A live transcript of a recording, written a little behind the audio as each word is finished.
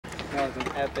That was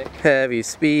an epic. Heavy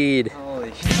speed.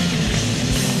 Holy shit.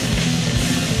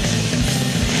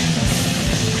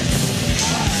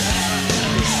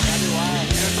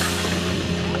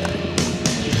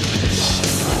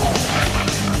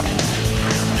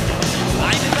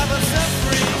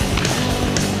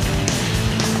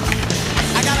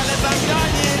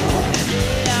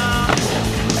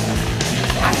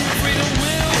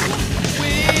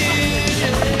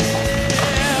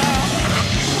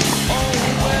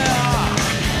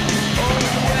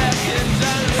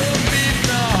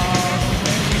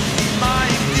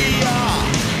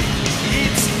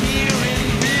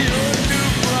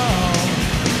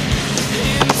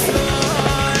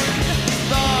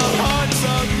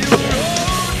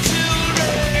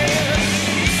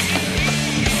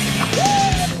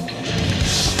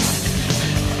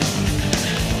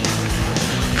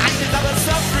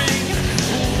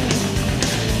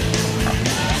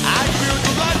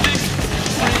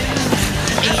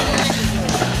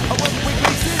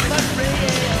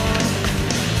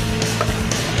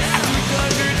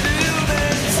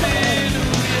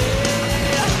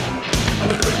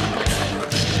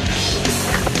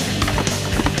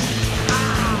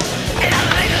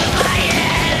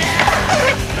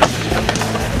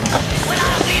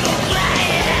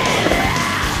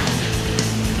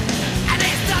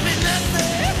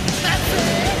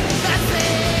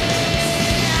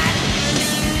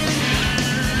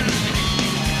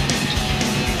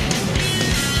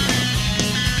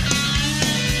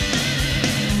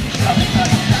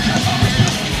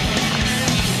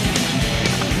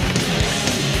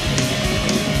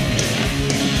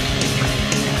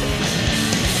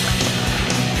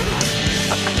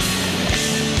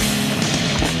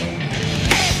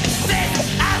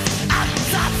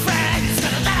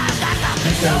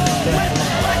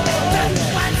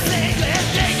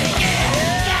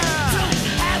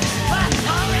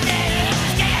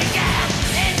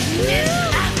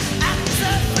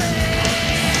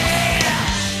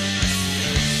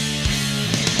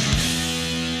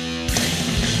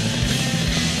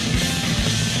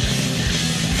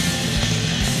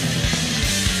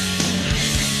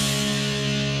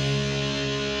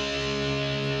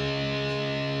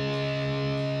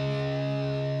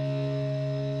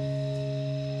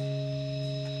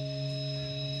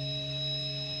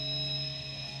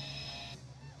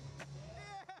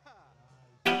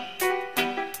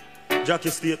 Jackie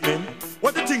statement.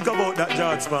 What do you think about that,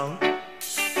 George Spang?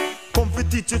 Come fi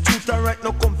teach you truth and right,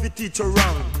 no come fi teach you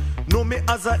wrong. Know me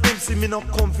as a MC, me no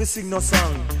come fi sing no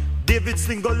song. David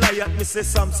sling Goliath, me say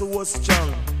Samson was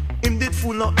strong. Him did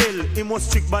fool no hell, he was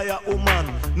tricked by a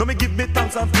woman. No me give me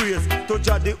thanks and praise to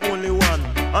Jah the only one.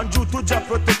 And due to Jah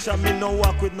protection, me no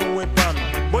walk with no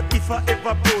weapon. But if I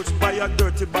ever approached by a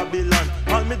dirty Babylon,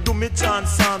 all me do me chant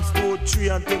Psalms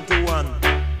 2:3 and 21.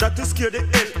 That to scare the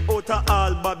hell out of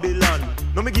all Babylon.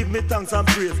 No me give me thanks and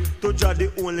praise to Jah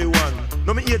the only one.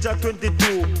 No me age at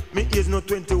 22, me age no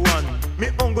 21. Me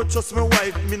ungo trust my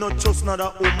wife, me not trust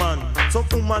another woman. Some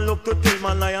woman love to tell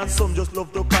man lie and some just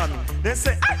love to con. They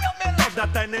say, I know me love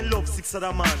that and they love 6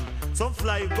 other man. Some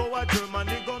fly go a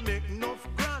Germany go make enough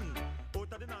grand. Out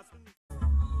of the nasty.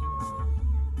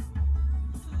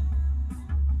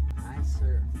 Nice,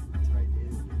 sir.